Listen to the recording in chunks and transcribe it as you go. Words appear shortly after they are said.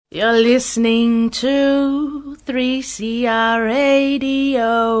You're listening to 3CR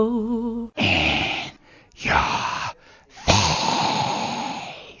Radio. In your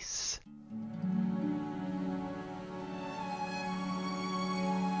face.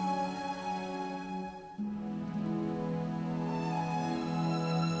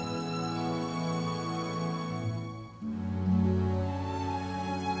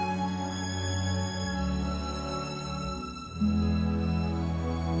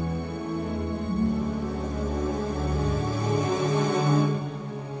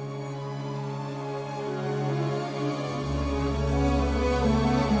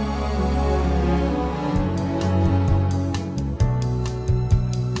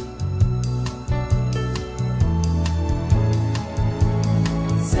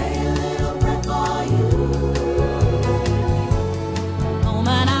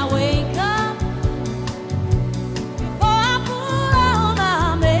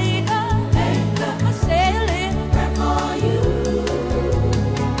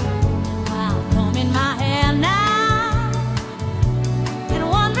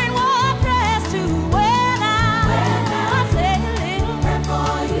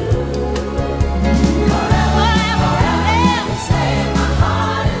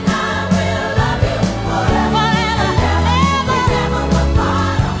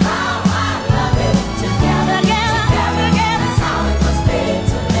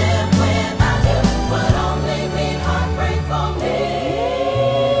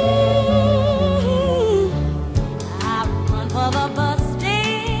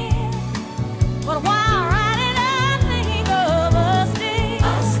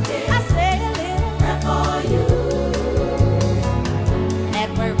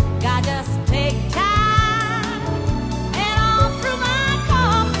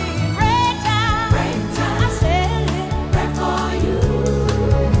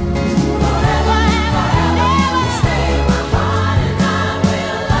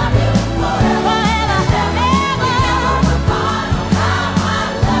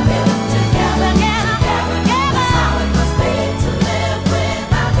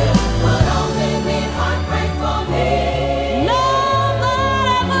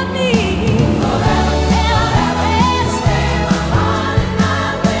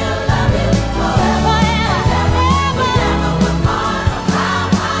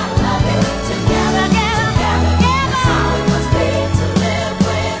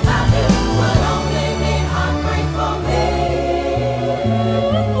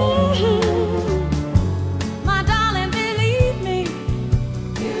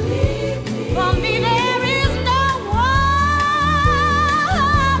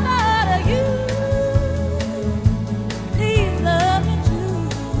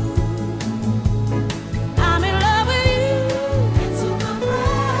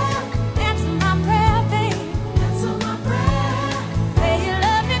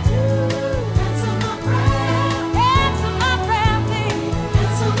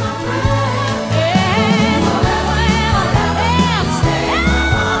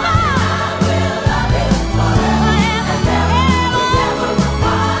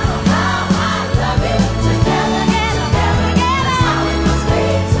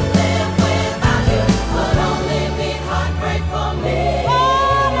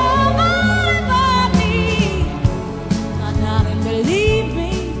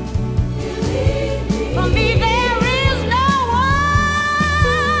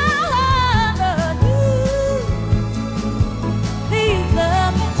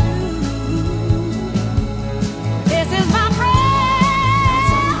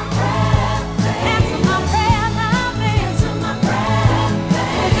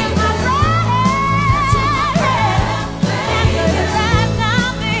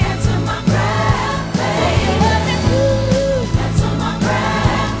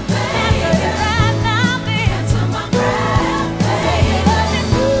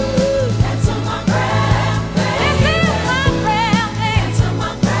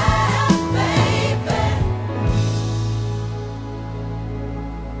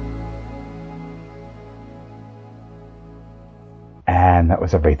 And that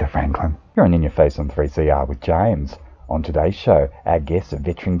was Aretha Franklin. You're on In Your Face on 3CR with James. On today's show, our guest,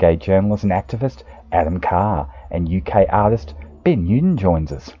 veteran gay journalist and activist Adam Carr, and UK artist Ben Youdan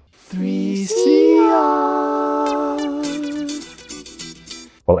joins us. 3CR.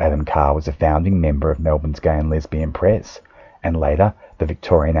 Well, Adam Carr was a founding member of Melbourne's Gay and Lesbian Press, and later the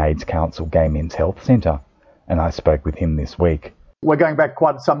Victorian AIDS Council Gay Men's Health Centre, and I spoke with him this week. We're going back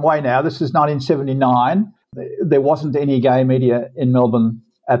quite some way now. This is 1979. There wasn't any gay media in Melbourne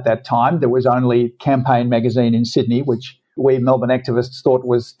at that time. There was only Campaign magazine in Sydney, which we Melbourne activists thought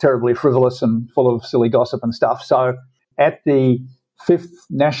was terribly frivolous and full of silly gossip and stuff. So at the 5th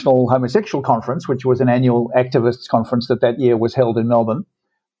National Homosexual Conference, which was an annual activists conference that year was held in Melbourne,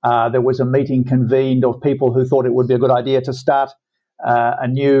 there was a meeting convened of people who thought it would be a good idea to start a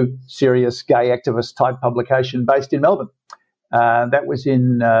new serious gay activist type publication based in Melbourne. That was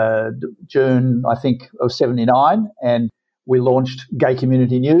in June, I think, of 79, and we launched Gay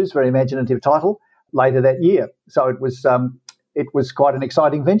Community News, very imaginative title, later that year. So it was quite an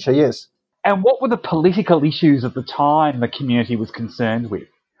exciting venture, yes. And what were the political issues at the time the community was concerned with?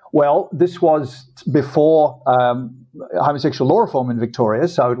 Well, this was before homosexual law reform in Victoria,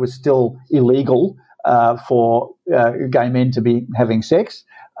 so it was still illegal for gay men to be having sex.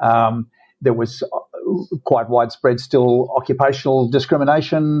 There was quite widespread still occupational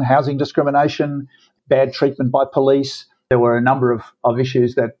discrimination, housing discrimination, bad treatment by police. There were a number of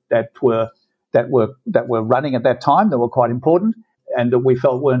issues that were running at that time that were quite important, and that we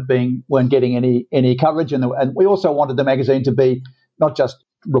felt weren't getting any coverage. And we also wanted the magazine to be not just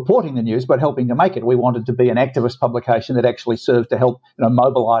reporting the news, but helping to make it. We wanted to be an activist publication that actually served to help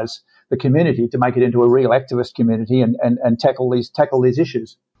mobilise the community to make it into a real activist community and tackle these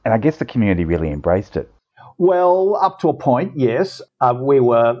issues. And I guess the community really embraced it. Well, up to a point, yes. We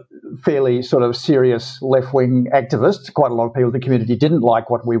were fairly sort of serious left-wing activists. Quite a lot of people in the community didn't like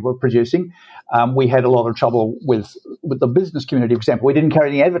what we were producing. We had a lot of trouble with the business community, for example. We didn't carry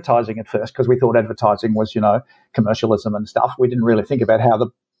any advertising at first because we thought advertising was, commercialism and stuff. We didn't really think about how the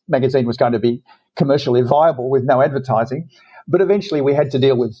magazine was going to be commercially viable with no advertising. But eventually we had to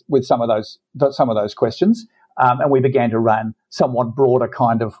deal with some of those questions, and we began to run somewhat broader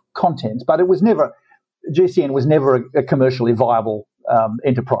kind of content. But GCN was never a commercially viable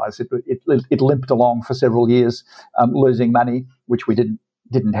enterprise. It limped along for several years, losing money, which we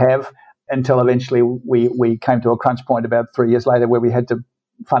didn't have, until eventually we came to a crunch point about 3 years later where we had to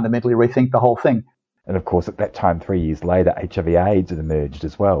fundamentally rethink the whole thing. And of course, at that time, 3 years later, HIV/AIDS had emerged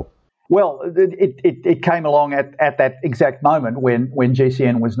as well. Well, it came along at that exact moment when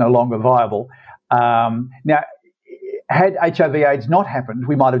GCN was no longer viable. Now, had HIV/AIDS not happened,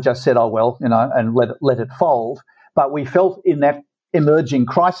 we might have just said, and let it fold. But we felt in that emerging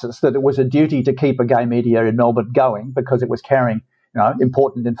crisis that it was a duty to keep a gay media in Melbourne going because it was carrying,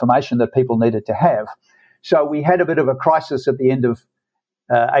 important information that people needed to have. So we had a bit of a crisis at the end of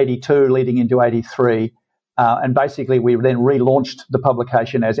 82, leading into 83. And basically, we then relaunched the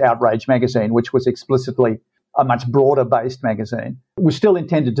publication as Outrage Magazine, which was explicitly a much broader-based magazine. It was still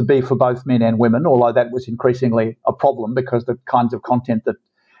intended to be for both men and women, although that was increasingly a problem because the kinds of content that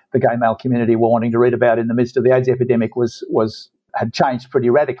the gay male community were wanting to read about in the midst of the AIDS epidemic had changed pretty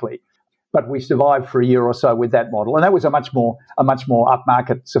radically. But we survived for a year or so with that model, and that was a much more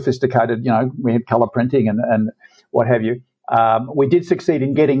upmarket, sophisticated. We had colour printing and what have you. We did succeed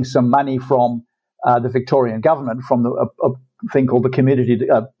in getting some money from the Victorian government from a thing called the Community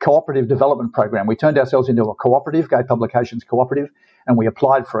Cooperative Development Program. We turned ourselves into a cooperative, Gay Publications Cooperative, and we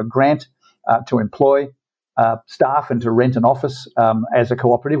applied for a grant to employ staff and to rent an office as a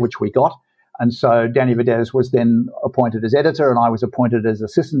cooperative, which we got. And so Danny Videz was then appointed as editor, and I was appointed as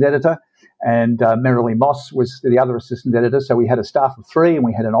assistant editor, and Merrily Moss was the other assistant editor. So we had a staff of 3, and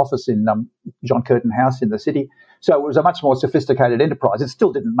we had an office in John Curtin House in the city. So it was a much more sophisticated enterprise. It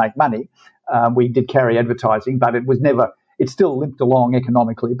still didn't make money. We did carry advertising, but it still limped along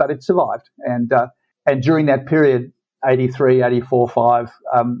economically, but it survived. And during that period, 83, 84, 5,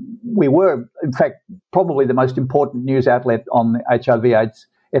 we were, in fact, probably the most important news outlet on the HIV/AIDS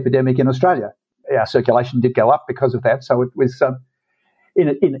epidemic in Australia. Our circulation did go up because of that. So it was,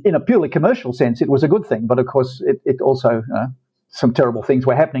 in a purely commercial sense, it was a good thing. But of course, it also, some terrible things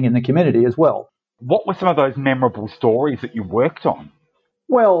were happening in the community as well. What were some of those memorable stories that you worked on?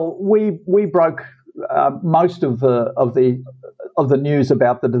 Well, we broke most of the news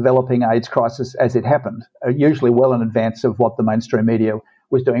about the developing AIDS crisis as it happened, usually well in advance of what the mainstream media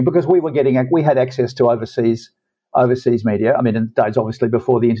was doing, because we had access to overseas media. I mean, in the days obviously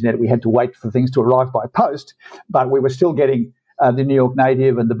before the internet, we had to wait for things to arrive by post, but we were still getting the New York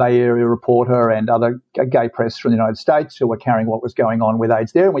Native and the Bay Area Reporter and other gay press from the United States who were carrying what was going on with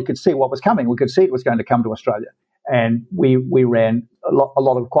AIDS there, and we could see what was coming. We could see it was going to come to Australia, and we ran a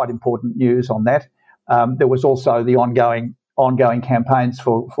lot of quite important news on that. There was also the ongoing campaigns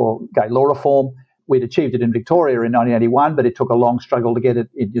for gay law reform. We'd achieved it in Victoria in 1981, but it took a long struggle to get it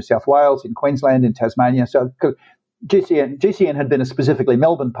in New South Wales, in Queensland, in Tasmania. So GCN had been a specifically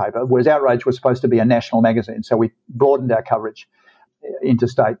Melbourne paper, whereas Outrage was supposed to be a national magazine. So we broadened our coverage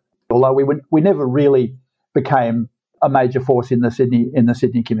interstate. Although we never really became a major force in the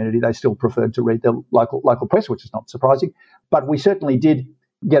Sydney community. They still preferred to read the local press, which is not surprising. But we certainly did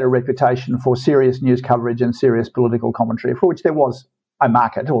get a reputation for serious news coverage and serious political commentary, for which there was a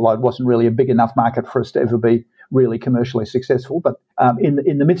market, although it wasn't really a big enough market for us to ever be really commercially successful. But in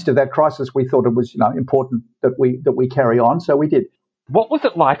the midst of that crisis, we thought it was important that we carry on, so we did. What was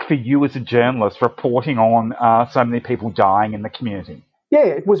it like for you as a journalist reporting on so many people dying in the community? Yeah,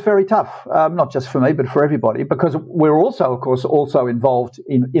 it was very tough, not just for me, but for everybody, because we're also, of course, involved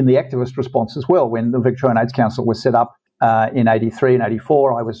in the activist response as well. When the Victorian AIDS Council was set up in 83 and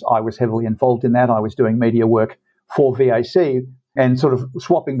 84, I was heavily involved in that. I was doing media work for VAC and sort of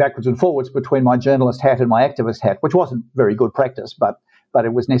swapping backwards and forwards between my journalist hat and my activist hat, which wasn't very good practice, but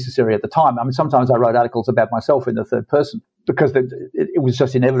it was necessary at the time. I mean, sometimes I wrote articles about myself in the third person because it was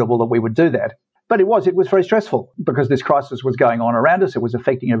just inevitable that we would do that. But it was very stressful because this crisis was going on around us. It was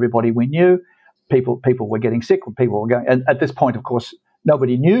affecting everybody we knew. People were getting sick. People were going, and at this point, of course,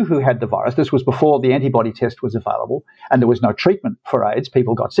 nobody knew who had the virus. This was before the antibody test was available, and there was no treatment for AIDS.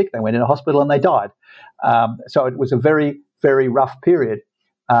 People got sick. They went into hospital and they died. So it was a very, very rough period.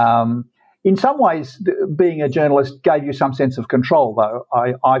 In some ways, being a journalist gave you some sense of control, though.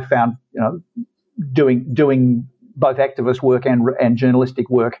 I found, doing both activist work and journalistic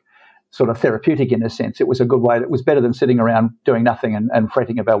work sort of therapeutic in a sense. It was a good way. It was better than sitting around doing nothing and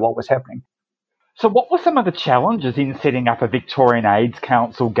fretting about what was happening. So what were some of the challenges in setting up a Victorian AIDS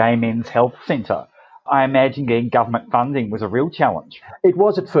Council Gay Men's Health Centre? I imagine getting government funding was a real challenge. It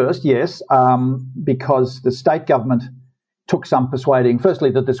was at first, yes, because the state government took some persuading,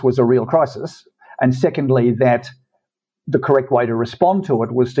 firstly, that this was a real crisis, and secondly, that the correct way to respond to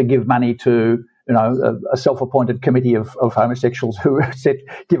it was to give money to a self-appointed committee of homosexuals who said,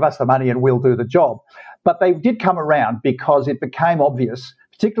 give us the money and we'll do the job. But they did come around because it became obvious,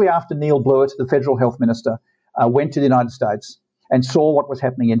 particularly after Neil Blewett, the federal health minister, went to the United States and saw what was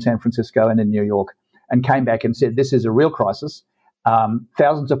happening in San Francisco and in New York and came back and said, this is a real crisis.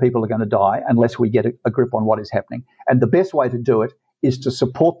 Thousands of people are going to die unless we get a grip on what is happening. And the best way to do it is to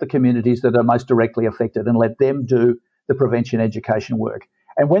support the communities that are most directly affected and let them do the prevention education work.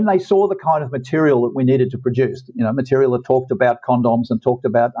 And when they saw the kind of material that we needed to produce, material that talked about condoms and talked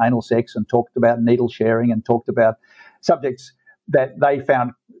about anal sex and talked about needle sharing and talked about subjects that they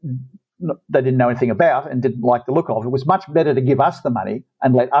found they didn't know anything about and didn't like the look of, it was much better to give us the money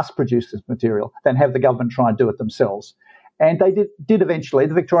and let us produce this material than have the government try and do it themselves. And they did eventually.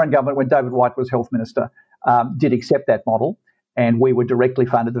 The Victorian government, when David White was health minister, did accept that model, and we were directly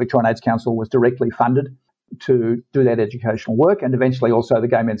funded. The Victorian AIDS Council was directly funded to do that educational work, and eventually also the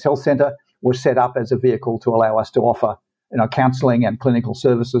Gay Men's Health Centre was set up as a vehicle to allow us to offer counselling and clinical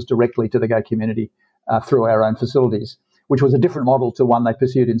services directly to the gay community through our own facilities, which was a different model to one they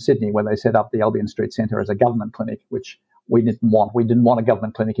pursued in Sydney, where they set up the Albion Street Centre as a government clinic, which we didn't want. We didn't want a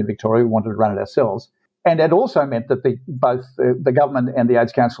government clinic in Victoria. We wanted to run it ourselves. And it also meant that both the government and the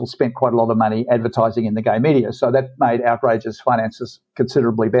AIDS Council spent quite a lot of money advertising in the gay media, so that made Outrage's finances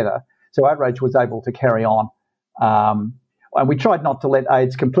considerably better. So Outrage was able to carry on. And we tried not to let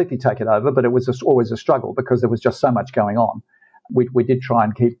AIDS completely take it over, but it was always a struggle because there was just so much going on. We did try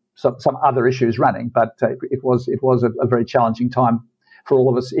and keep some other issues running, but it was a very challenging time for all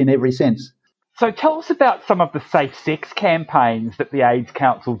of us in every sense. So tell us about some of the safe sex campaigns that the AIDS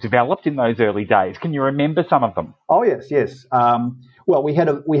Council developed in those early days. Can you remember some of them? Oh, yes. Well, we had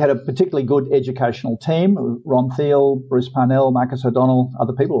a particularly good educational team, Ron Thiel, Bruce Parnell, Marcus O'Donnell,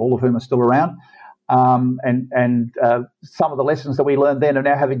 other people, all of whom are still around. And some of the lessons that we learned then are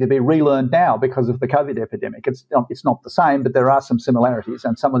now having to be relearned now because of the COVID epidemic. It's not the same, but there are some similarities,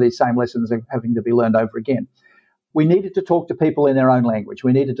 and some of these same lessons are having to be learned over again. We needed to talk to people in their own language.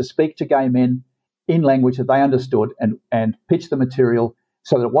 We needed to speak to gay men in language that they understood and pitch the material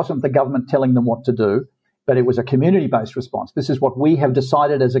so that it wasn't the government telling them what to do, but it was a community-based response. This is what we have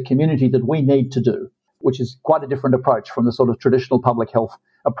decided as a community that we need to do, which is quite a different approach from the sort of traditional public health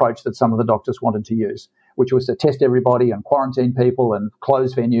approach that some of the doctors wanted to use, which was to test everybody and quarantine people and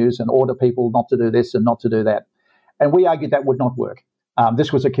close venues and order people not to do this and not to do that. And we argued that would not work.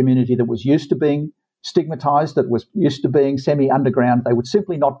 This was a community that was used to being stigmatised, that was used to being semi-underground. They would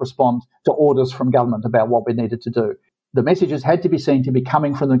simply not respond to orders from government about what we needed to do. The messages had to be seen to be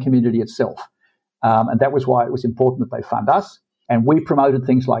coming from the community itself. And that was why it was important that they fund us. And we promoted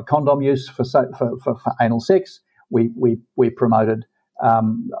things like condom use for anal sex. We promoted,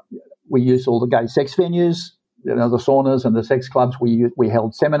 we used all the gay sex venues, the saunas and the sex clubs. We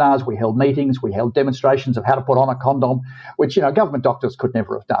held seminars, we held meetings, we held demonstrations of how to put on a condom, which, government doctors could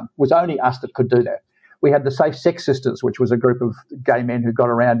never have done. It was only us that could do that. We had the Safe Sex Sisters, which was a group of gay men who got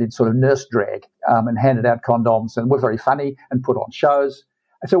around in sort of nurse drag and handed out condoms and were very funny and put on shows.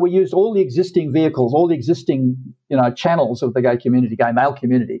 So we used all the existing vehicles, all the existing, channels of the gay community, gay male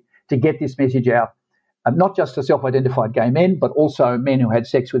community, to get this message out, not just to self-identified gay men, but also men who had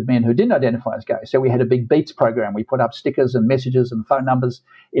sex with men who didn't identify as gay. So we had a big beats program. We put up stickers and messages and phone numbers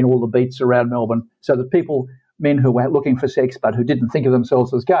in all the beats around Melbourne so that men who were looking for sex but who didn't think of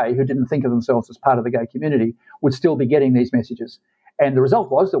themselves as gay, who didn't think of themselves as part of the gay community, would still be getting these messages. And the result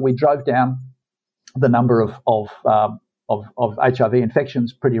was that we drove down the number of HIV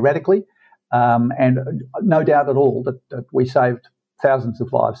infections pretty radically, and no doubt at all that we saved thousands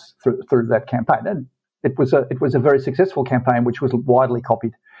of lives through that campaign. And it was a very successful campaign, which was widely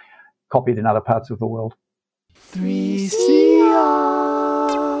copied in other parts of the world. 3CR.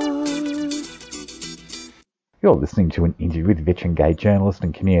 You're listening to an interview with veteran gay journalist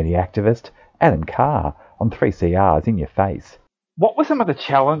and community activist Adam Carr on 3CR's In Your Face. What were some of the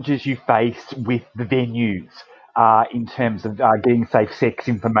challenges you faced with the venues in terms of getting safe sex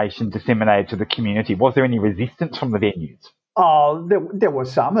information disseminated to the community? Was there any resistance from the venues? Oh, there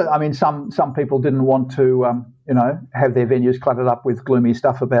was some. I mean, some people didn't want to, have their venues cluttered up with gloomy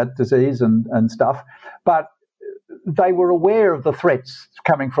stuff about disease and stuff. But they were aware of the threats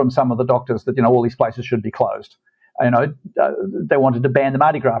coming from some of the doctors that, all these places should be closed. They wanted to ban the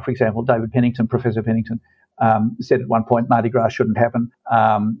Mardi Gras, for example. Professor Pennington, said at one point Mardi Gras shouldn't happen.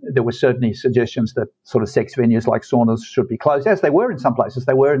 There were certainly suggestions that sort of sex venues like saunas should be closed, as they were in some places.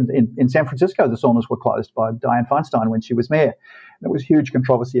 They were in San Francisco. The saunas were closed by Dianne Feinstein when she was mayor. There was huge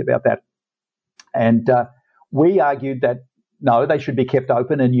controversy about that. And we argued that, no, they should be kept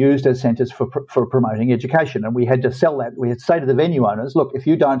open and used as centres for promoting education. And we had to sell that. We had to say to the venue owners, look, if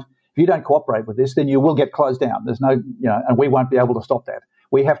you don't cooperate with this, then you will get closed down. There's no, and we won't be able to stop that.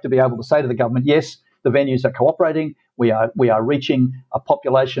 We have to be able to say to the government, yes, the venues are cooperating. We are reaching a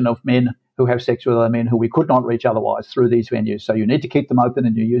population of men who have sex with other men who we could not reach otherwise through these venues. So you need to keep them open,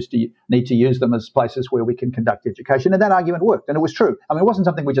 and you need to use them as places where we can conduct education. And that argument worked, and it was true. I mean, it wasn't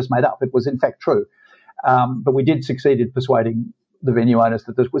something we just made up. It was in fact true. But we did succeed in persuading the venue owners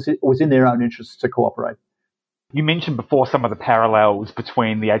that it was in their own interests to cooperate. You mentioned before some of the parallels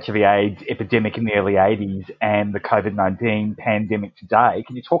between the HIV/AIDS epidemic in the early 80s and the COVID-19 pandemic today.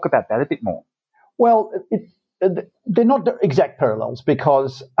 Can you talk about that a bit more? Well, they're not exact parallels,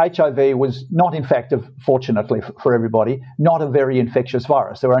 because HIV was not, in fact, fortunately for everybody, not a very infectious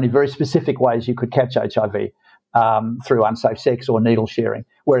virus. There were only very specific ways you could catch HIV through unsafe sex or needle sharing,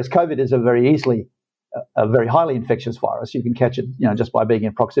 whereas COVID is a very highly infectious virus. You can catch it, just by being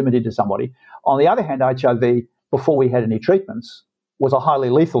in proximity to somebody. On the other hand, HIV, before we had any treatments, was a highly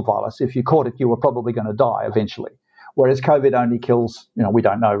lethal virus. If you caught it, you were probably going to die eventually. Whereas COVID only kills, we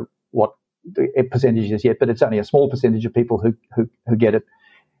don't know what the percentage is yet, but it's only a small percentage of people who get it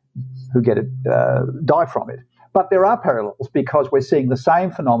die from it. But there are parallels, because we're seeing the same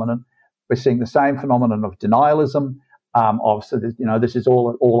phenomenon. We're seeing the same phenomenon of denialism. This is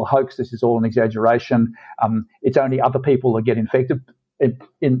all a hoax. This is all an exaggeration. It's only other people that get infected. In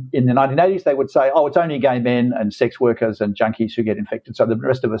the 1980s, they would say, it's only gay men and sex workers and junkies who get infected, so the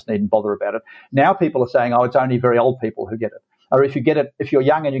rest of us needn't bother about it. Now people are saying, it's only very old people who get it. Or if you're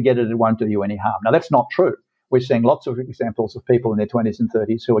young and you get it, it won't do you any harm. Now, that's not true. We're seeing lots of examples of people in their 20s and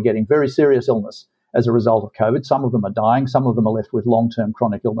 30s who are getting very serious illness as a result of COVID. Some of them are dying. Some of them are left with long-term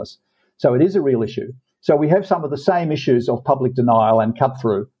chronic illness. So it is a real issue. So we have some of the same issues of public denial and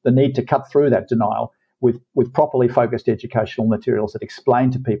the need to cut through that denial with properly focused educational materials that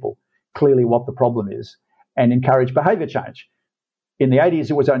explain to people clearly what the problem is and encourage behaviour change. In the 80s,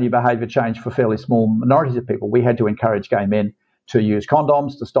 it was only behaviour change for fairly small minorities of people. We had to encourage gay men to use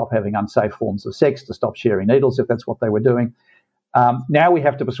condoms, to stop having unsafe forms of sex, to stop sharing needles if that's what they were doing. Now we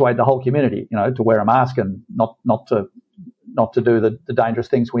have to persuade the whole community, to wear a mask and not to do the dangerous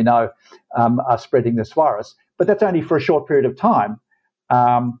things we know are spreading this virus. But that's only for a short period of time.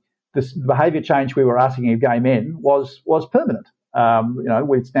 This behaviour change we were asking of gay men was permanent.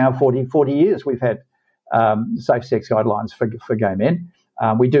 It's now 40 years we've had safe sex guidelines for gay men.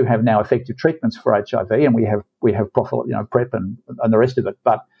 We do have now effective treatments for HIV, and we have proper PrEP and the rest of it.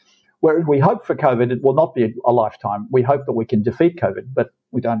 But whereas we hope for COVID, it will not be a lifetime. We hope that we can defeat COVID, but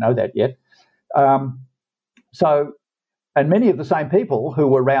we don't know that yet. And many of the same people who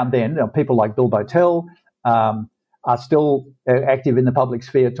were around then, people like Bill Botel, are still active in the public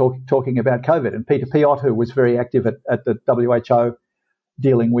sphere talking about COVID. And Peter Piot, who was very active at the WHO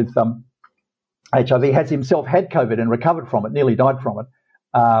dealing with HIV, has himself had COVID and recovered from it, nearly died from it.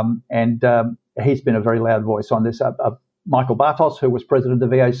 He's been a very loud voice on this. Michael Bartos, who was president of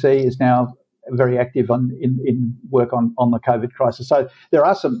VAC, is now very active in work on the COVID crisis. So there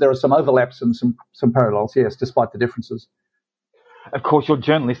are some overlaps and some parallels, yes, despite the differences. Of course, your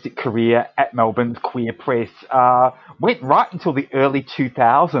journalistic career at Melbourne's Queer Press went right until the early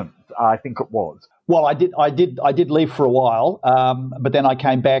 2000s, I think it was. Well, I did leave for a while, but then I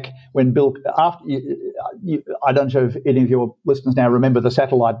came back when Bill. After I don't know if any of your listeners now remember the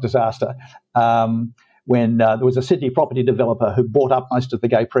satellite disaster, when there was a Sydney property developer who bought up most of the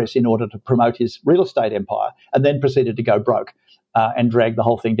gay press in order to promote his real estate empire, and then proceeded to go broke and drag the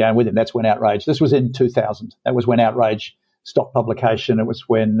whole thing down with him. That's when Outrage. This was in 2000. That was when Outrage stopped publication. It was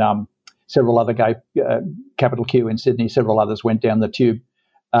when several other gay Capital Q in Sydney, several others went down the tube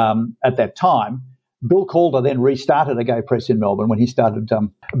at that time. Bill Calder then restarted a gay press in Melbourne when he started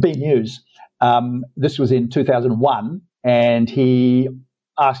B News. This was in 2001, and he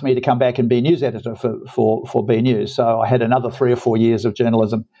asked me to come back and be news editor for B News. So I had another 3 or 4 years of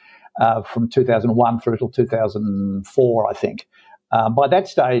journalism from 2001 through till 2004, I think. By that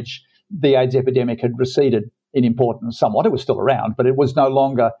stage, the AIDS epidemic had receded in importance somewhat. It was still around, but it was no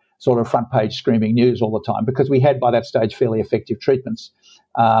longer sort of front page screaming news all the time, because we had by that stage fairly effective treatments.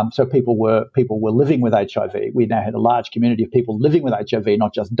 So people were living with HIV. We now had a large community of people living with HIV,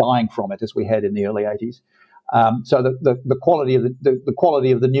 not just dying from it as we had in the early 80s. So the quality of the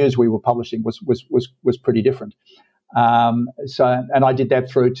quality of the news we were publishing was pretty different. And I did that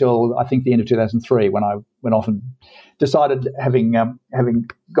through till I think the end of 2003, when I went off and decided, having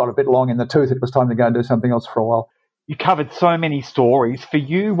got a bit long in the tooth, it was time to go and do something else for a while. You covered so many stories. For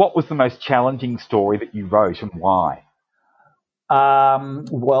you, what was the most challenging story that you wrote, and why?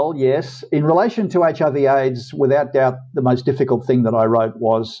 Well, yes. In relation to HIV/AIDS, without doubt, the most difficult thing that I wrote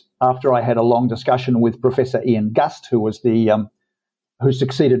was after I had a long discussion with Professor Ian Gust, who was who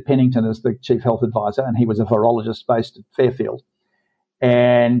succeeded Pennington as the Chief Health Advisor, and he was a virologist based at Fairfield.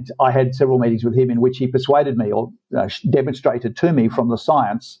 And I had several meetings with him in which he persuaded me, or demonstrated to me from the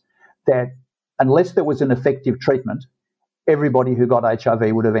science, that unless there was an effective treatment, everybody who got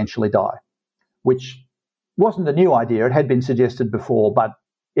HIV would eventually die, which wasn't a new idea. It had been suggested before, but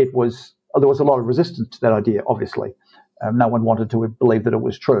there was a lot of resistance to that idea, obviously. No one wanted to believe that it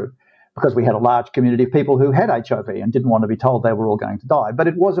was true, because we had a large community of people who had HIV and didn't want to be told they were all going to die. But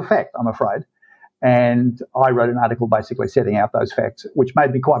it was a fact, I'm afraid. And I wrote an article basically setting out those facts, which made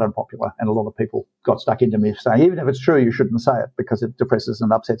me quite unpopular. And a lot of people got stuck into me saying, even if it's true, you shouldn't say it because it depresses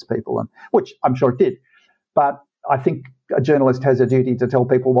and upsets people, and which I'm sure it did. But I think a journalist has a duty to tell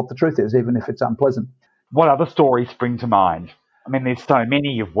people what the truth is, even if it's unpleasant. What other stories spring to mind? I mean, there's so many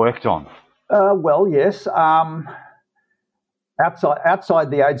you've worked on. Well, yes. Outside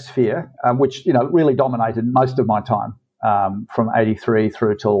the AIDS sphere, which really dominated most of my time from '83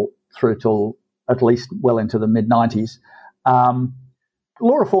 through till at least well into the mid-90s.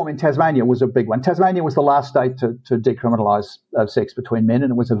 Law reform in Tasmania was a big one. Tasmania was the last state to decriminalise sex between men,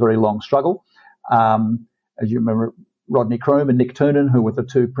 and it was a very long struggle. As you remember, Rodney Croom and Nick Toonan, who were the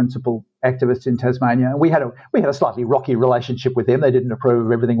two principal activists in Tasmania. We had a slightly rocky relationship with them. They didn't approve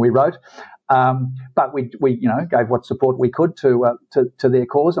of everything we wrote, but we gave what support we could to their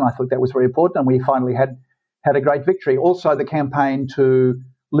cause, and I thought that was very important. And we finally had a great victory. Also, the campaign to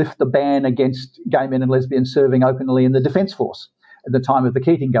lift the ban against gay men and lesbians serving openly in the Defence Force at the time of the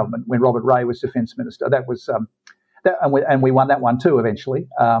Keating government, when Robert Ray was Defence Minister. That was and we won that one too eventually.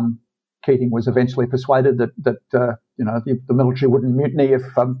 Keating was eventually persuaded that the military wouldn't mutiny if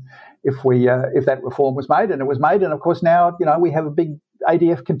that reform was made, and it was made. And of course now we have a big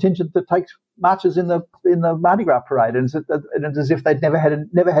ADF contingent that takes marches in the Mardi Gras parade, and it's as if they'd never had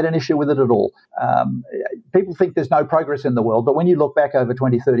an issue with it at all. People think there's no progress in the world, but when you look back over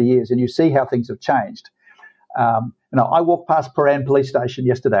 20, 30 years and you see how things have changed, I walked past Paran Police Station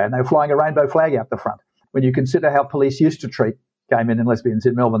yesterday, and they were flying a rainbow flag out the front. When you consider how police used to treat gay men and lesbians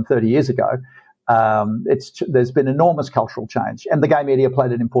in Melbourne 30 years ago, there's been enormous cultural change, and the gay media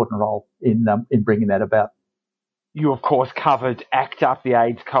played an important role in bringing that about. You, of course, covered ACT UP, the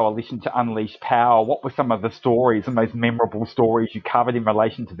AIDS Coalition to Unleash Power. What were some of the stories, the most memorable stories you covered in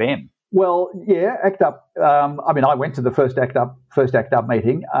relation to them? Well, yeah, ACT UP. I went to the first ACT UP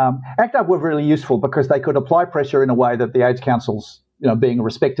meeting. ACT UP were really useful because they could apply pressure in a way that the AIDS councils, being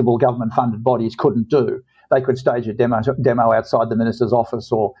respectable government-funded bodies, couldn't do. They could stage a demo outside the minister's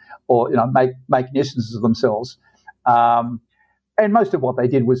office, or make nuisances of themselves. And most of what they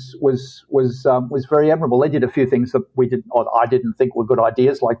did was very admirable. They did a few things that I didn't think were good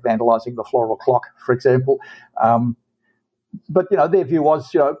ideas, like vandalising the floral clock, for example. But their view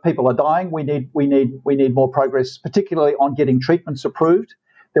was, people are dying. We need more progress, particularly on getting treatments approved.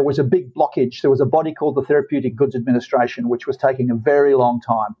 There was a big blockage. There was a body called the Therapeutic Goods Administration, which was taking a very long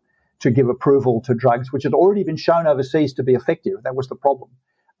time to give approval to drugs which had already been shown overseas to be effective. That was the problem.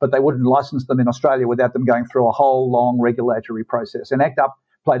 But they wouldn't license them in Australia without them going through a whole long regulatory process. And ACT UP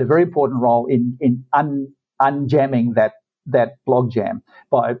played a very important role in unjamming that blog jam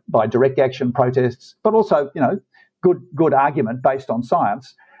by direct action protests, but also, good argument based on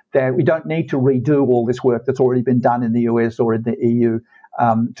science that we don't need to redo all this work that's already been done in the US or in the EU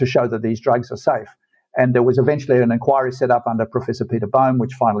to show that these drugs are safe. And there was eventually an inquiry set up under Professor Peter Boehm,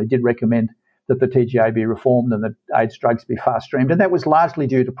 which finally did recommend that the TGA be reformed and that AIDS drugs be fast-streamed. And that was largely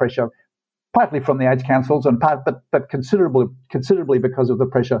due to pressure, partly from the AIDS councils, and but considerably because of the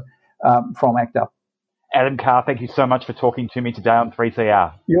pressure from ACT UP. Adam Carr, thank you so much for talking to me today on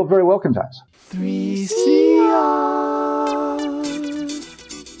 3CR. You're very welcome, James. 3CR.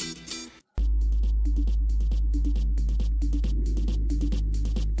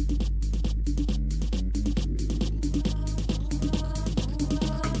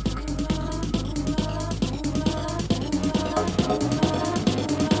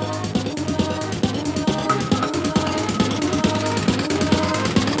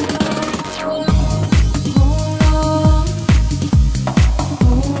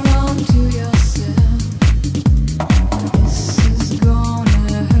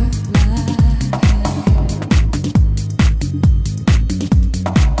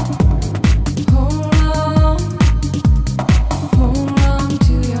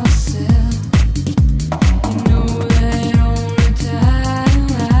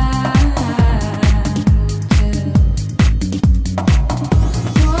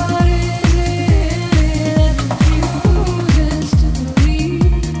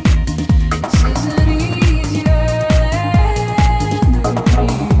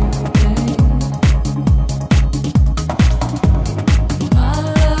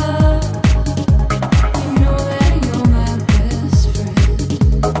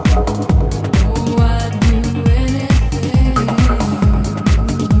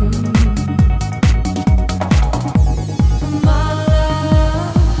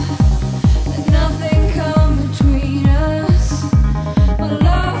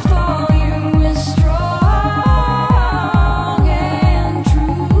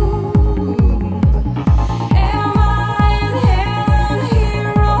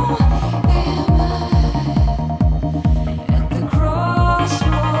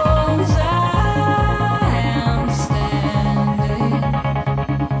 Crossroads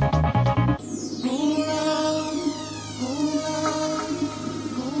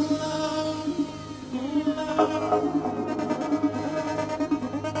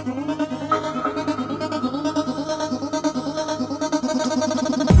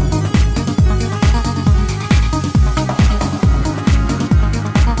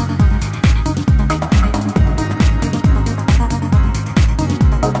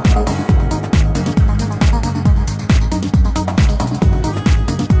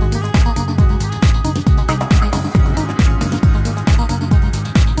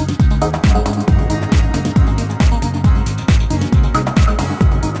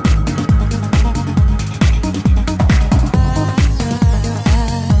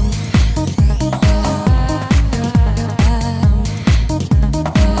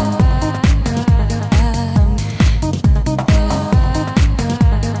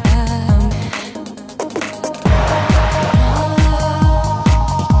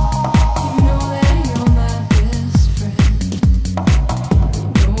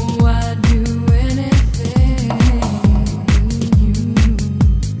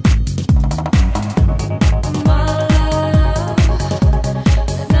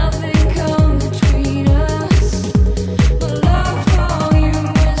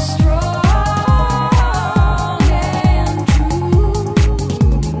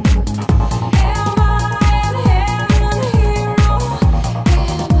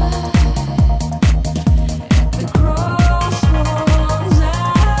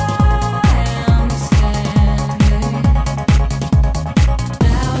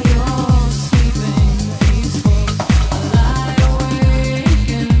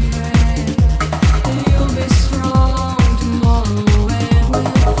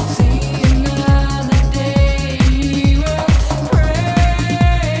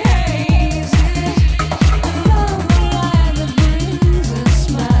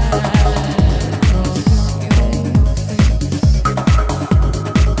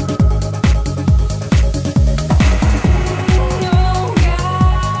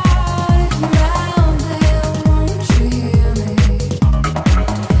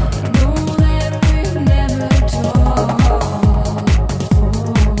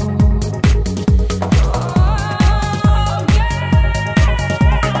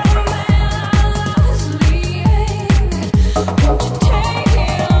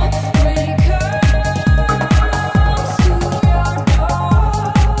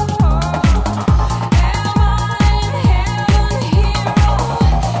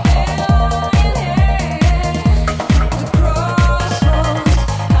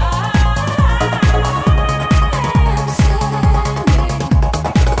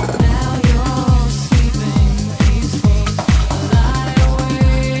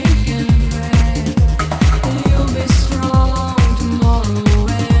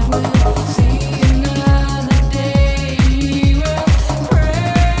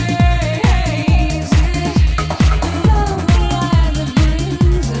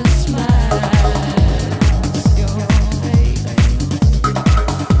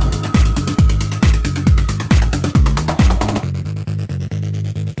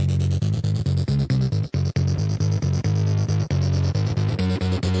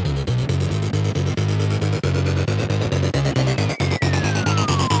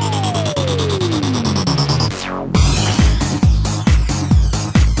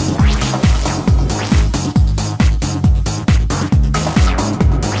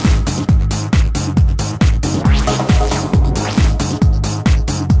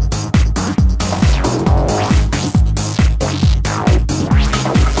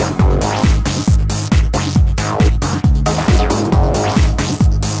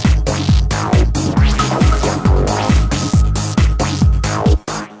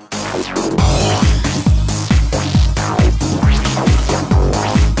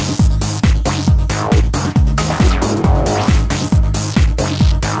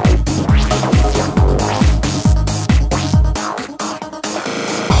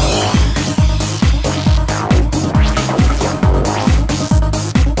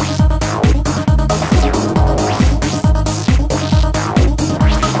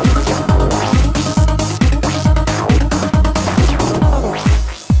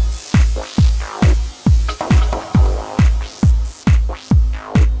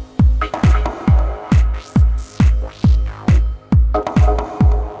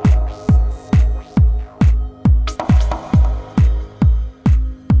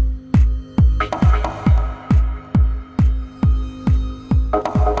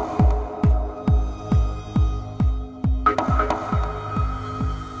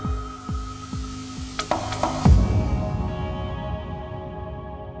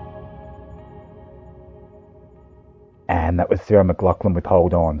that was Sarah McLachlan with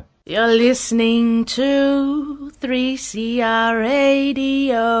Hold On. You're listening to 3CR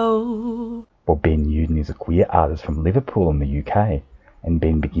Radio. Well, Ben Youdan is a queer artist from Liverpool in the UK, and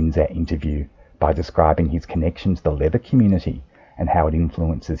Ben begins our interview by describing his connection to the leather community and how it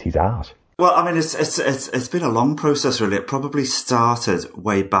influences his art. Well, I mean, it's been a long process, really. It probably started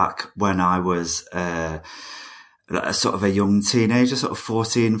way back when I was sort of a young teenager, sort of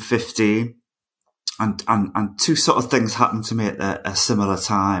 14, 15. And two sort of things happened to me at a similar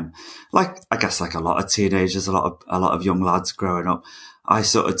time. Like, I guess like a lot of teenagers, a lot of young lads growing up, I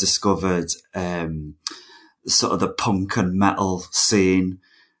sort of discovered sort of the punk and metal scene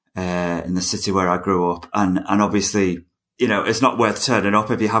in the city where I grew up. And obviously, you know, it's not worth turning up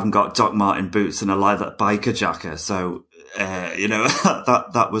if you haven't got Doc Marten boots and a leather biker jacket. So, you know,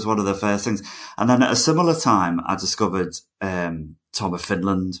 that was one of the first things. And then at a similar time, I discovered Tom of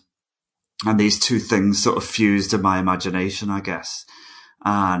Finland. And these two things sort of fused in my imagination, I guess.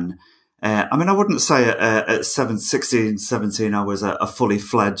 And, I mean, I wouldn't say at 16, 17, I was a fully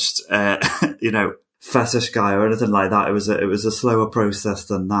fledged, you know, fetish guy or anything like that. It was a slower process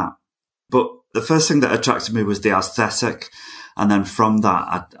than that. But the first thing that attracted me was the aesthetic. And then from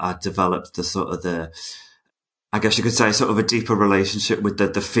that, I developed the sort of I guess you could say sort of a deeper relationship with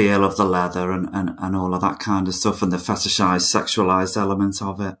the feel of the leather and all of that kind of stuff and the fetishized, sexualized element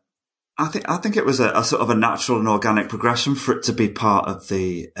of it. I think it was a sort of a natural and organic progression for it to be part of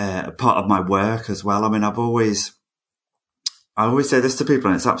part of my work as well. I mean, I always say this to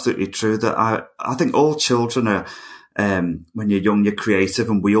people, and it's absolutely true, that I think all children are, when you're young, you're creative,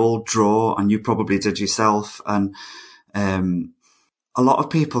 and we all draw, and you probably did yourself. And a lot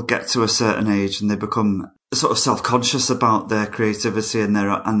of people get to a certain age and they become sort of self-conscious about their creativity and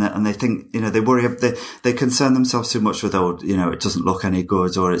they think, you know, they worry, they concern themselves too much with, oh, you know, it doesn't look any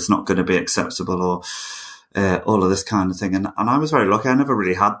good, or it's not going to be acceptable, or all of this kind of thing. And I was very lucky. I never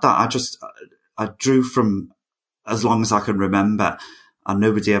really had that. I drew from as long as I can remember, and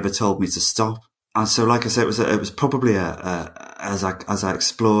nobody ever told me to stop. And so, like I said, it was probably as I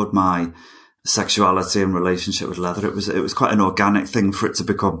explored my sexuality and relationship with leather, it was quite an organic thing for it to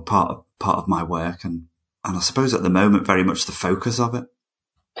become part of my work, and I suppose at the moment very much the focus of it.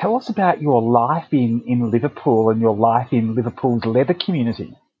 Tell us about your life in Liverpool and your life in Liverpool's leather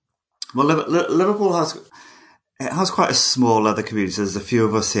community. Well, Liverpool has quite a small leather community. There's a few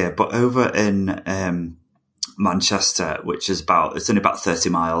of us here, but over in Manchester, which is it's only about 30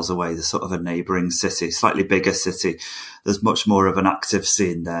 miles away, there's sort of a neighbouring city, slightly bigger city. There's much more of an active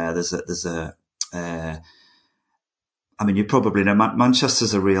scene there. I mean, you probably know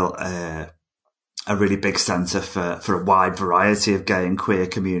Manchester's a really big centre for a wide variety of gay and queer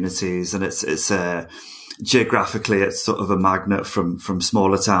communities, and it's geographically it's sort of a magnet from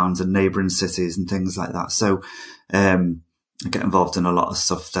smaller towns and neighbouring cities and things like that. So I get involved in a lot of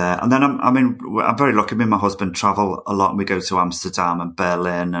stuff there. And then I'm very lucky. Me and my husband travel a lot, and we go to Amsterdam and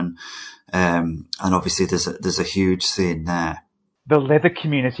Berlin, and obviously there's a huge scene there. The leather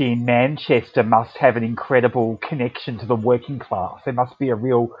community in Manchester must have an incredible connection to the working class. There must be a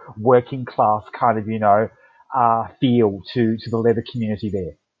real working class kind of, you know, feel to the leather community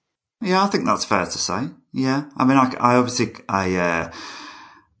there. Yeah, I think that's fair to say. Yeah, I mean, I obviously I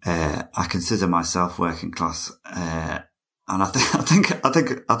consider myself working class, and I think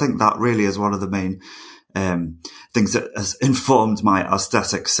that really is one of the main things that has informed my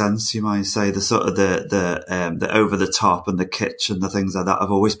aesthetic sense, you might say. The sort of the over the top and the kitsch and the things like that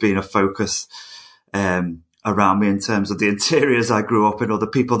have always been a focus around me in terms of the interiors I grew up in or the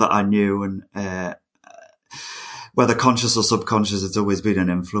people that I knew, and whether conscious or subconscious, it's always been an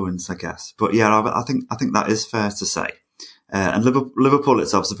influence, I guess. But yeah, I think that is fair to say. And Liverpool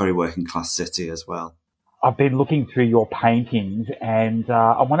itself is a very working class city as well. I've been looking through your paintings, and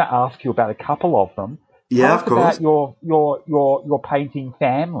I want to ask you about a couple of them. Yeah, of course. About your painting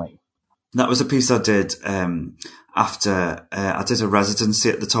family. That was a piece I did after I did a residency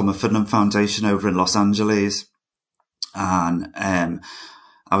at the Tom of Finland Foundation over in Los Angeles, and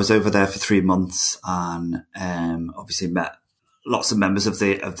I was over there for 3 months, and obviously met lots of members of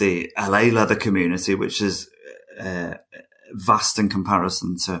the LA leather community, which is vast in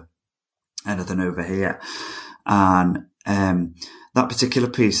comparison to anything over here. And that particular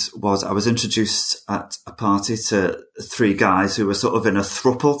piece I was introduced at a party to 3 guys who were sort of in a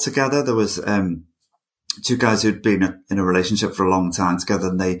throuple together. There was 2 guys who'd been in a relationship for a long time together,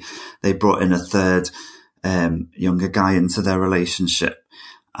 and they brought in a third younger guy into their relationship.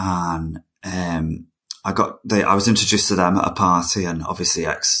 And I was introduced to them at a party, and obviously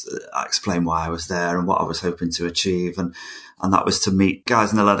I explained why I was there and what I was hoping to achieve, and that was to meet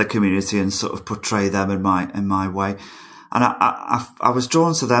guys in the leather community and sort of portray them in my way. And I was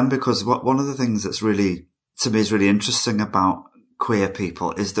drawn to them because one of the things that's really, to me, is really interesting about queer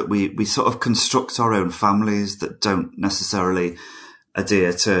people is that we sort of construct our own families that don't necessarily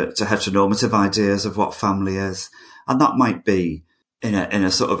adhere to heteronormative ideas of what family is. And that might be in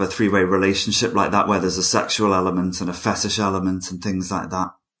a sort of a three-way relationship like that, where there's a sexual element and a fetish element and things like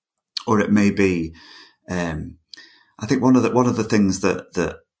that. Or it may be, I think one of the things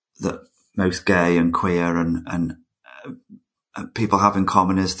that most gay and queer and people have in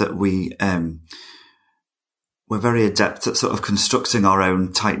common is that we're very adept at sort of constructing our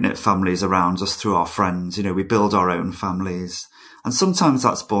own tight-knit families around us through our friends. You know, we build our own families, and sometimes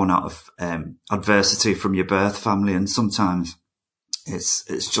that's born out of adversity from your birth family, and sometimes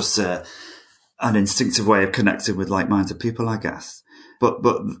it's just an instinctive way of connecting with like-minded people, I guess. But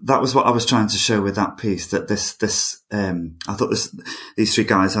that was what I was trying to show with that piece, that I thought these three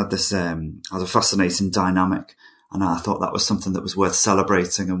guys had had a fascinating dynamic, and I thought that was something that was worth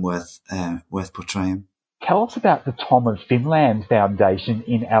celebrating and worth portraying. Tell us about the Tom of Finland Foundation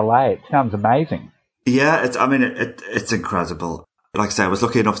in LA. It sounds amazing. Yeah, it's incredible. Like I say, I was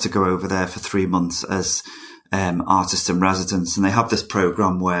lucky enough to go over there for 3 months as artist in residence, and they have this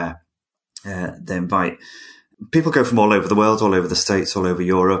program where they invite people go from all over the world, all over the States, all over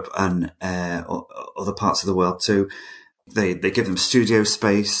Europe, and other parts of the world too. They give them studio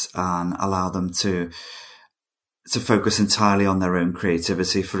space and allow them to focus entirely on their own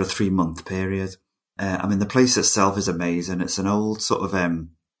creativity for a 3-month period. The place itself is amazing. It's an old sort of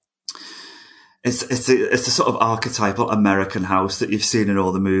it's the sort of archetypal American house that you've seen in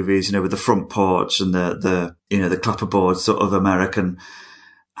all the movies, you know, with the front porch and the clapperboard sort of American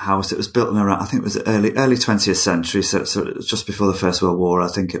house. It was built in around, I think it was early 20th century, so it was just before the First World War, I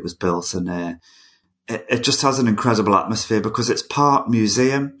think it was built, and it just has an incredible atmosphere because it's part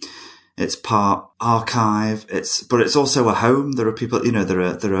museum, it's part archive, but it's also a home. There are people, you know,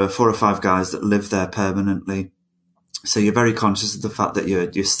 there are 4 or 5 guys that live there permanently. So you're very conscious of the fact that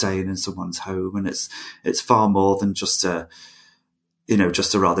you're staying in someone's home, and it's far more than just a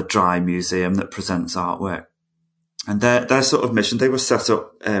rather dry museum that presents artwork. And their sort of mission, they were set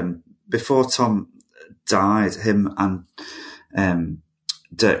up before Tom died. Him and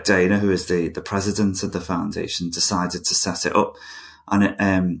Dirk Dana, who is the president of the foundation, decided to set it up.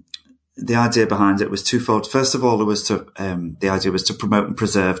 And the idea behind it was twofold. First of all, the idea was to promote and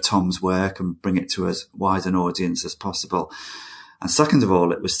preserve Tom's work and bring it to as wide an audience as possible. And second of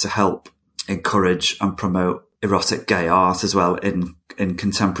all, it was to help encourage and promote erotic gay art as well in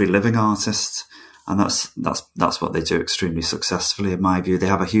contemporary living artists. And that's what they do extremely successfully, in my view. They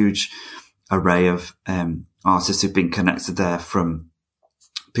have a huge array of artists who've been connected there, from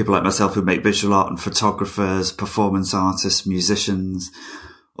people like myself who make visual art, and photographers, performance artists, musicians,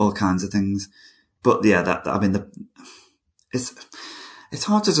 all kinds of things. But yeah, it's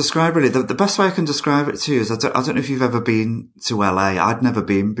hard to describe really. The best way I can describe it to you is I don't know if you've ever been to LA. I'd never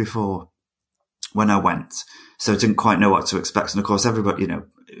been before when I went, so I didn't quite know what to expect. And of course, everybody, you know,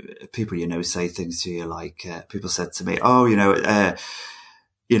 people, you know, say things to you like, people said to me, oh, you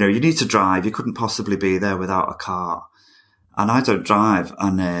need to drive. You couldn't possibly be there without a car. And I don't drive,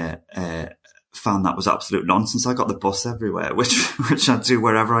 and found that was absolute nonsense. I got the bus everywhere, which I do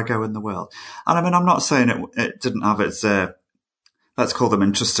wherever I go in the world. And I mean, I'm not saying it didn't have its, let's call them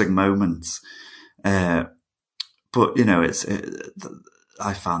interesting moments. But you know,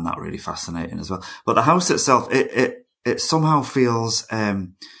 I found that really fascinating as well. But the house itself, it somehow feels,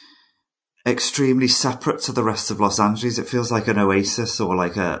 extremely separate to the rest of Los Angeles. It feels like an oasis, or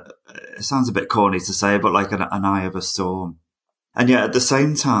like it sounds a bit corny to say, but like an eye of a storm. And yet at the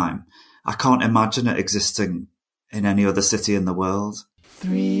same time, I can't imagine it existing in any other city in the world.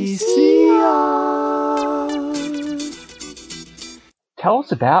 3CR. Tell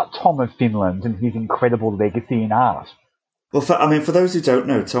us about Tom of Finland and his incredible legacy in art. Well, for those who don't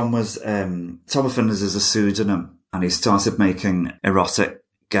know, Tom of Finland is a pseudonym, and he started making erotic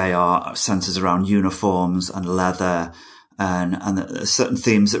gay art centres around uniforms and leather, and certain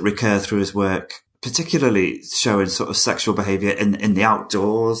themes that recur through his work, particularly showing sort of sexual behaviour in the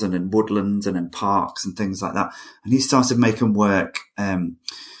outdoors and in woodlands and in parks and things like that. And he started making work.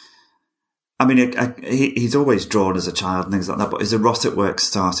 He's always drawn as a child and things like that, but his erotic work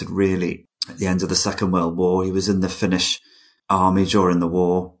started really at the end of the Second World War. He was in the Finnish army during the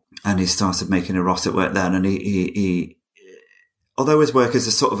war, and he started making erotic work then. And he although his work is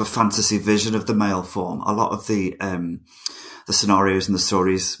a sort of a fantasy vision of the male form, a lot of the scenarios and the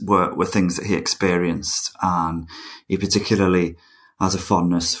stories were things that he experienced. And he particularly, has a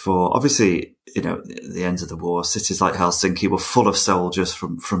fondness for, obviously, the end of the war, cities like Helsinki were full of soldiers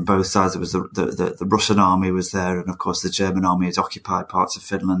from both sides. There was the Russian army was there, and of course the German army had occupied parts of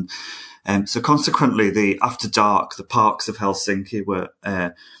Finland. So consequently, after dark, the parks of Helsinki were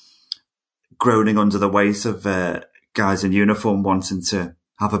groaning under the weight of guys in uniform wanting to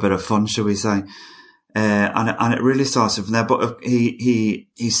have a bit of fun, shall we say. And it really started from there. But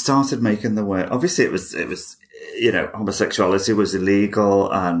he started making the work. Obviously, it was homosexuality was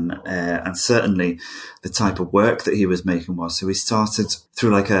illegal, and certainly the type of work that he was making was. So he started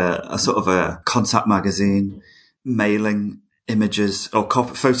through like a sort of a contact magazine, mailing images or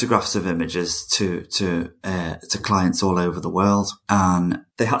photographs of images to clients all over the world, and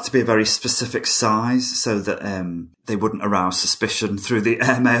they had to be a very specific size so that they wouldn't arouse suspicion through the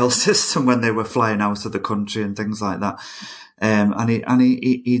airmail system when they were flying out of the country and things like that. And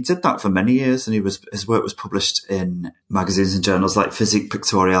he did that for many years, and his work was published in magazines and journals like Physique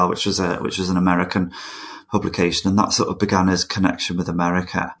Pictoriale, which was an American publication, and that sort of began his connection with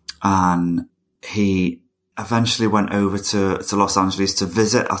America. And he eventually went over to Los Angeles to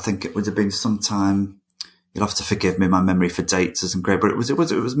visit. I think it would have been sometime, you'll have to forgive me, my memory for dates isn't great, but it was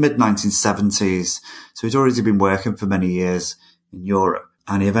mid 1970s. So he'd already been working for many years in Europe.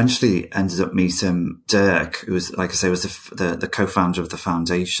 And he eventually ended up meeting Dirk, who was, like I say, was the co-founder of the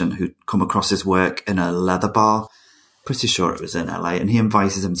foundation, who'd come across his work in a leather bar. Pretty sure it was in LA. And he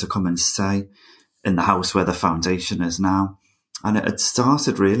invited him to come and stay in the house where the foundation is now. And it had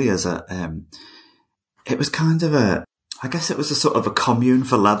started really as it was kind of I guess it was a sort of a commune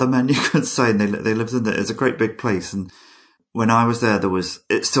for leathermen, you could say. And they lived in it was a great big place. And when I was there,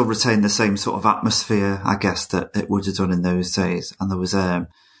 it still retained the same sort of atmosphere, I guess, that it would have done in those days. And there was an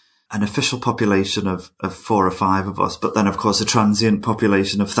official population of 4 or 5 of us, but then, of course, a transient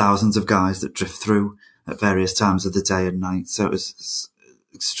population of thousands of guys that drift through at various times of the day and night. So it was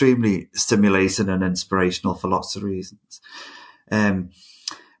extremely stimulating and inspirational for lots of reasons.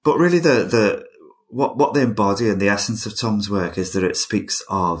 But really, what they embody and the essence of Tom's work is that it speaks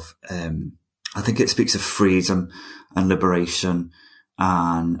of, I think it speaks of freedom and liberation,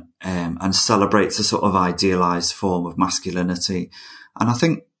 and celebrates a sort of idealized form of masculinity. And I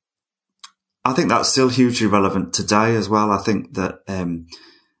think that's still hugely relevant today as well. I think that,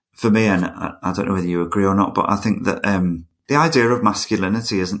 for me, and I don't know whether you agree or not, but I think that, the idea of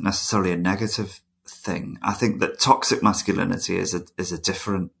masculinity isn't necessarily a negative thing. I think that toxic masculinity is a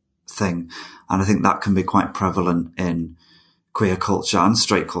different thing. And I think that can be quite prevalent in queer culture and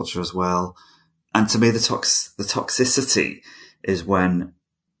straight culture as well. And to me, the toxicity is when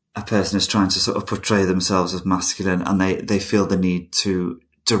a person is trying to sort of portray themselves as masculine, and they feel the need to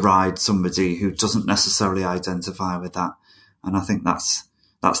deride somebody who doesn't necessarily identify with that. And I think that's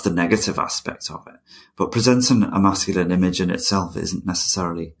the negative aspect of it. But presenting a masculine image in itself isn't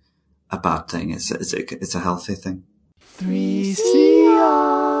necessarily a bad thing. It's a healthy thing.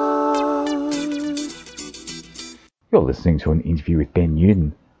 3CR. You're listening to an interview with Ben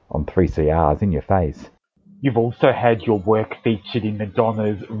Youdan on 3CR's In Your Face. You've also had your work featured in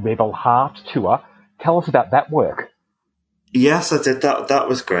Madonna's Rebel Heart tour. Tell us about that work. Yes, I did. That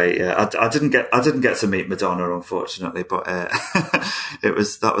was great. Yeah, I didn't get to meet Madonna, unfortunately, but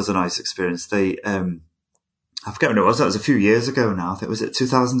that was a nice experience. I forget when it was. That was a few years ago now. I think was it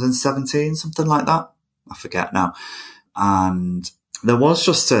 2017, something like that. I forget now. And there was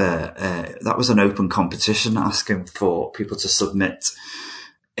just that was an open competition asking for people to submit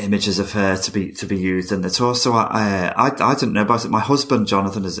images of her to be used in the tour. So I didn't know about it. My husband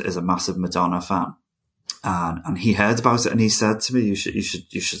Jonathan is a massive Madonna fan, and he heard about it and he said to me, you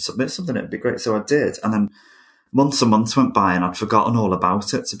should submit something. It'd be great. So I did, and then months and months went by and I'd forgotten all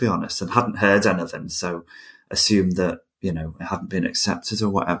about it, to be honest, and hadn't heard anything. So assumed that it hadn't been accepted or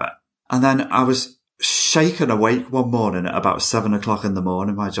whatever. And then I was shaken awake one morning at about 7 o'clock in the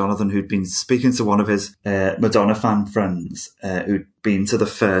morning by Jonathan, who'd been speaking to one of his Madonna fan friends who'd been to the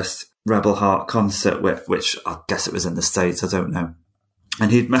first Rebel Heart concert, which I guess it was in the States, I don't know.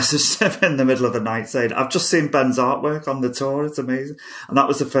 And he'd messaged him in the middle of the night saying, "I've just seen Ben's artwork on the tour, it's amazing." And that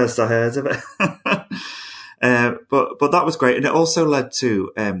was the first I heard of it. But that was great. And it also led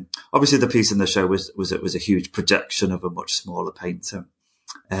to, obviously the piece in the show was a huge projection of a much smaller painting.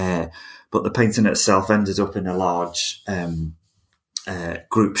 But the painting itself ended up in a large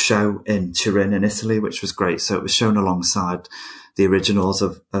group show in Turin in Italy, which was great. So it was shown alongside the originals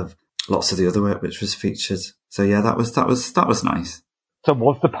of lots of the other work which was featured. So yeah, that was nice. So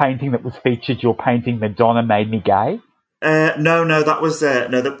was the painting that was featured your painting Madonna Made Me Gay? No, that was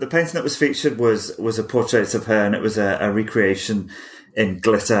the painting that was featured was a portrait of her, and it was a recreation in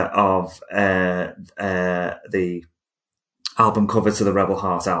glitter of the album cover to the Rebel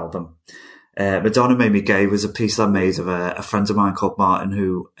Heart album. Madonna Made Me Gay was a piece I made of a friend of mine called Martin,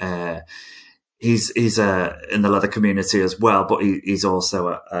 who he's in the leather community as well, but he's also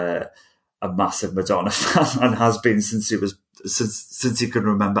a massive Madonna fan and has been since he can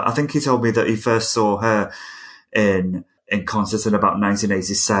remember. I think he told me that he first saw her in concert in about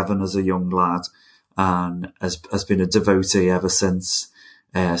 1987 as a young lad, and has been a devotee ever since.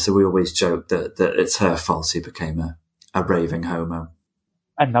 So we always joke that it's her fault he became a raving homo.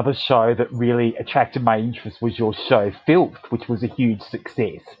 Another show that really attracted my interest was your show Filth, which was a huge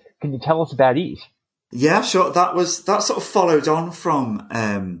success. Can you tell us about it? Yeah, sure. That sort of followed on from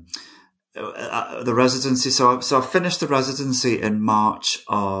the residency. So I finished the residency in March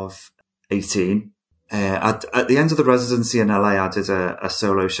of 18. At the end of the residency in LA, I did a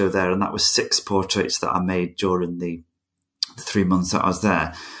solo show there, and that was 6 portraits that I made during the 3 months that I was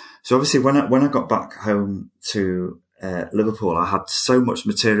there. So obviously when I got back home to Liverpool, I had so much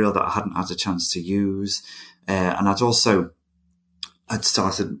material that I hadn't had a chance to use. And I'd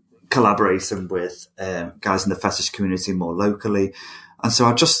started collaborating with guys in the fetish community more locally. And so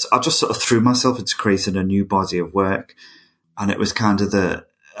I just sort of threw myself into creating a new body of work. And it was kind of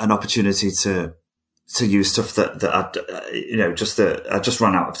an opportunity to use stuff that I just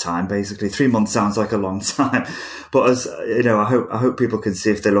ran out of time, basically. 3 months sounds like a long time, but as you know, I hope people can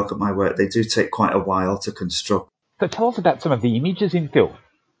see if they look at my work, they do take quite a while to construct. So tell us about some of the images in Filth.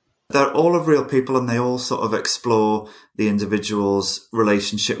 They're all of real people, and they all sort of explore the individual's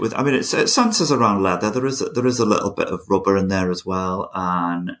relationship with. I mean, it centers around leather. There is a little bit of rubber in there as well,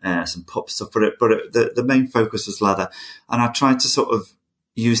 and some pup stuff. But the main focus was leather, and I tried to sort of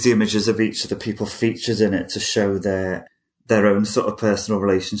use the images of each of the people featured in it to show their own sort of personal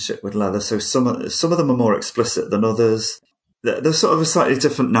relationship with leather. So some of them are more explicit than others. There's sort of a slightly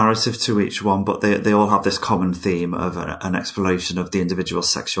different narrative to each one, but they all have this common theme of an exploration of the individual's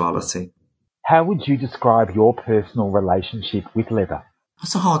sexuality. How would you describe your personal relationship with leather?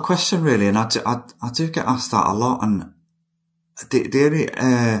 That's a hard question, really, and I do get asked that a lot, and the only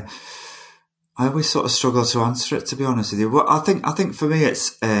I always sort of struggle to answer it, to be honest with you. Well, I think for me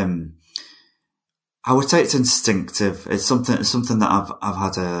it's I would say it's instinctive. It's something that I've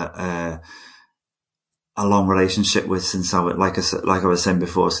had a long relationship with since I was, like I was saying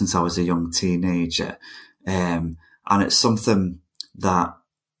before, since I was a young teenager. And it's something that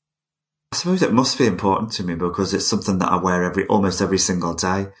I suppose it must be important to me because it's something that I wear almost every single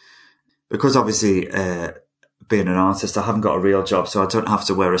day. Because obviously, being an artist, I haven't got a real job, so I don't have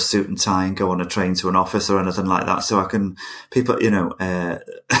to wear a suit and tie and go on a train to an office or anything like that. So I can I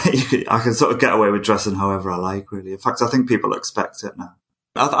can sort of get away with dressing however I like, really. In fact, I think people expect it now.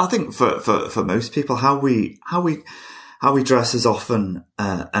 I think for most people, how we dress is often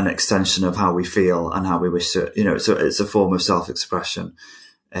an extension of how we feel and how we wish to, so it's a form of self-expression.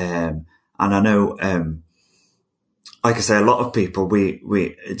 And I know, like I say, a lot of people,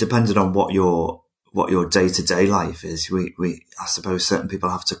 we depending on what your day-to-day life is, I suppose certain people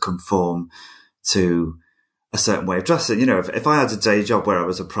have to conform to a certain way of dressing. If I had a day job where I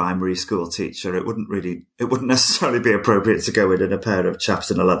was a primary school teacher, it wouldn't necessarily be appropriate to go in a pair of chaps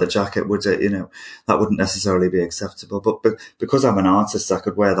and a leather jacket, would it? That wouldn't necessarily be acceptable. But because I'm an artist, I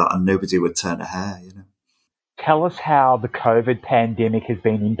could wear that and nobody would turn a hair, Tell us how the COVID pandemic has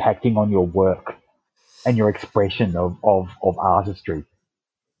been impacting on your work and your expression of artistry.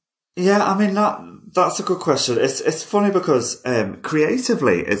 Yeah, I mean, that's a good question. It's funny because,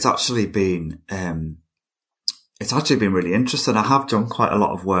 creatively, it's actually been really interesting. I have done quite a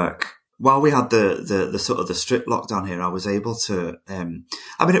lot of work. While we had the sort of the strict lockdown here, I was able to,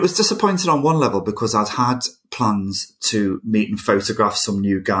 it was disappointing on one level because I'd had plans to meet and photograph some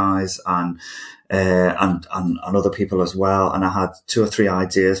new guys and other people as well. And I had 2 or 3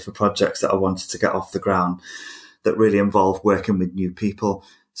 ideas for projects that I wanted to get off the ground that really involved working with new people.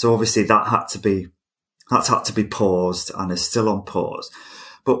 So obviously that had to be paused and is still on pause.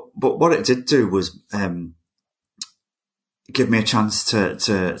 But what it did do was, give me a chance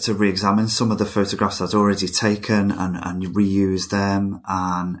to re-examine some of the photographs I'd already taken and reuse them.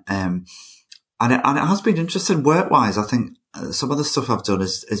 And it has been interesting work-wise. I think some of the stuff I've done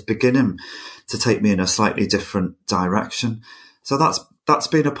is beginning to take me in a slightly different direction. So that's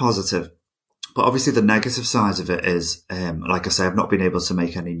been a positive. But obviously the negative side of it is, like I say, I've not been able to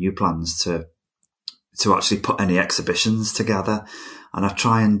make any new plans to actually put any exhibitions together. And I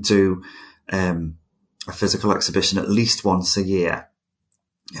try and do, a physical exhibition at least once a year,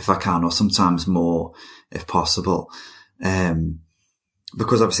 if I can, or sometimes more, if possible.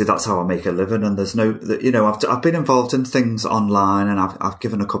 Because obviously that's how I make a living, and there's I've been involved in things online, and I've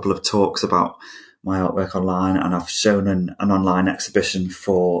given a couple of talks about my artwork online, and I've shown an online exhibition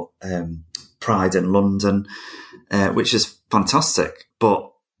for Pride in London, which is fantastic.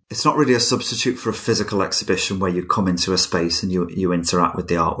 But it's not really a substitute for a physical exhibition where you come into a space and you interact with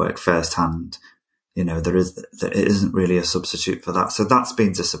the artwork firsthand. There isn't really a substitute for that. So that's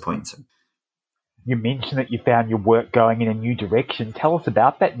been disappointing. You mentioned that you found your work going in a new direction. Tell us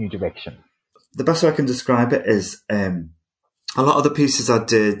about that new direction. The best way I can describe it is a lot of the pieces I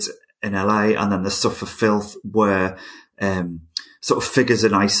did in LA and then the stuff for Filth were sort of figures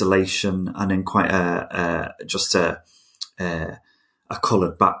in isolation and in quite a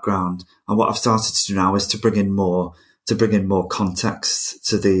coloured background. And what I've started to do now is to bring in more context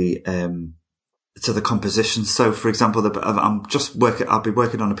to the composition. So, for example, I'll be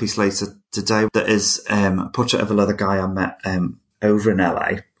working on a piece later today that is a portrait of a leather guy I met over in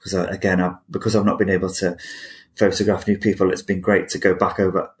LA. Because I've not been able to photograph new people, it's been great to go back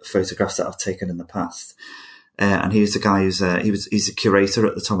over photographs that I've taken in the past. And he's the guy he's a curator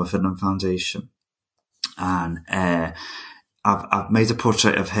at the Tom of Finland Foundation, and I've made a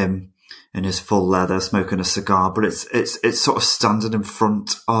portrait of him in his full leather, smoking a cigar, but it's sort of standing in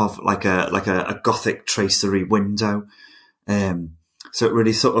front of like a Gothic tracery window. So it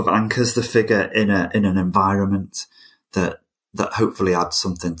really sort of anchors the figure in an environment that hopefully adds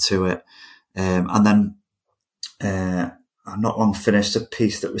something to it. And then I've not long finished a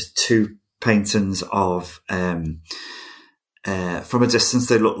piece that was 2 paintings of, from a distance,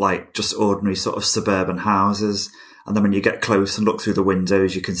 they look like just ordinary sort of suburban houses. And then when you get close and look through the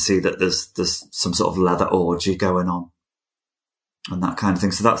windows, you can see that there's some sort of leather orgy going on and that kind of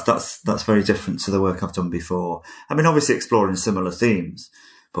thing. So that's very different to the work I've done before. I mean, obviously exploring similar themes,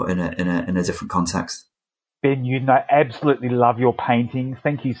 but in a different context. Ben Youdan, I absolutely love your paintings.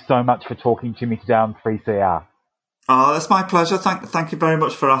 Thank you so much for talking to me today on 3CR. Oh, that's my pleasure. Thank you very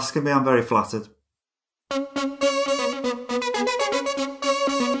much for asking me. I'm very flattered.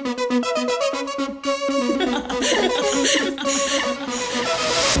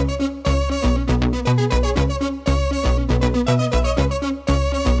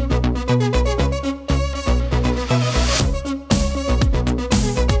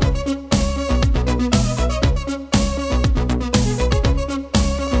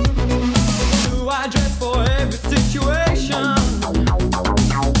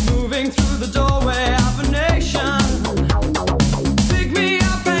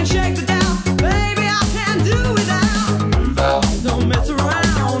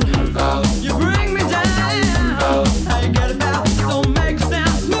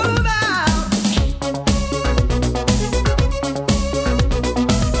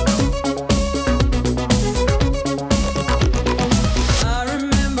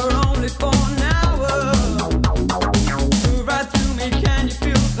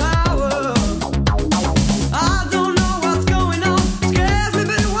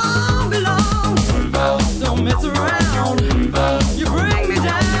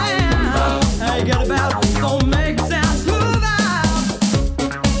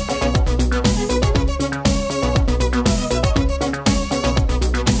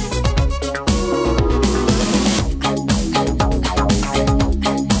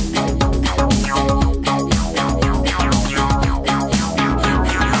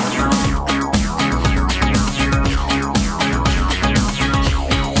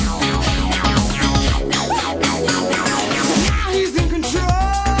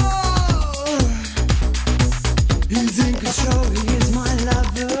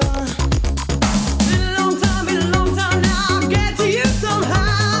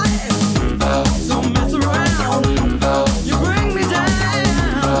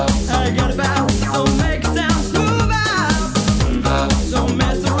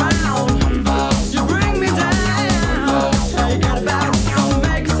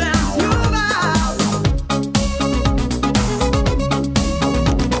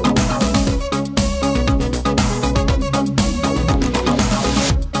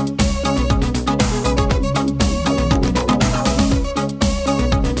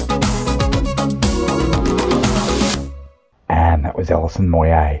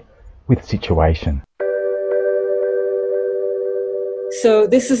 Moyet with Situation. So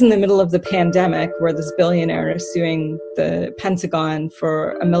this is in the middle of the pandemic where this billionaire is suing the Pentagon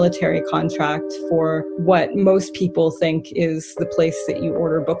for a military contract for what most people think is the place that you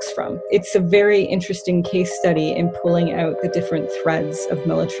order books from. It's a very interesting case study in pulling out the different threads of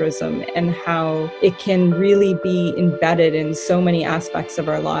militarism and how it can really be embedded in so many aspects of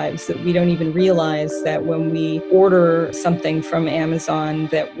our lives that we don't even realize that when we order something from Amazon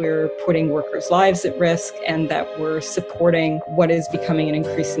that we're putting workers' lives at risk and that we're supporting what is becoming becoming an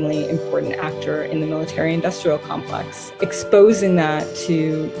increasingly important actor in the military-industrial complex. Exposing that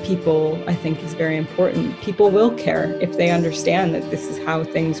to people, I think, is very important. People will care if they understand that this is how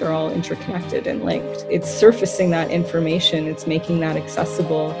things are all interconnected and linked. It's surfacing that information, it's making that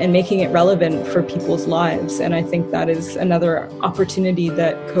accessible and making it relevant for people's lives. And I think that is another opportunity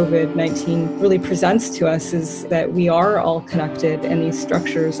that COVID-19 really presents to us, is that we are all connected and these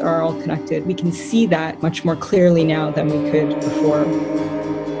structures are all connected. We can see that much more clearly now than we could before.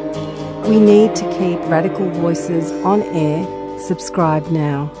 We need to keep radical voices on air. Subscribe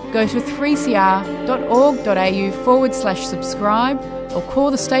now. Go to 3cr.org.au/subscribe or call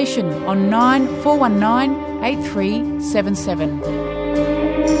the station on 9419 8377.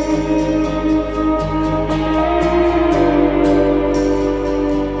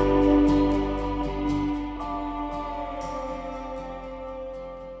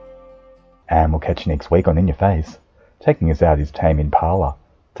 And we'll catch you next week on In Your Face. Taking us out is Tame Impala,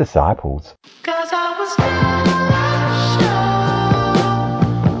 Disciples. 'Cause I was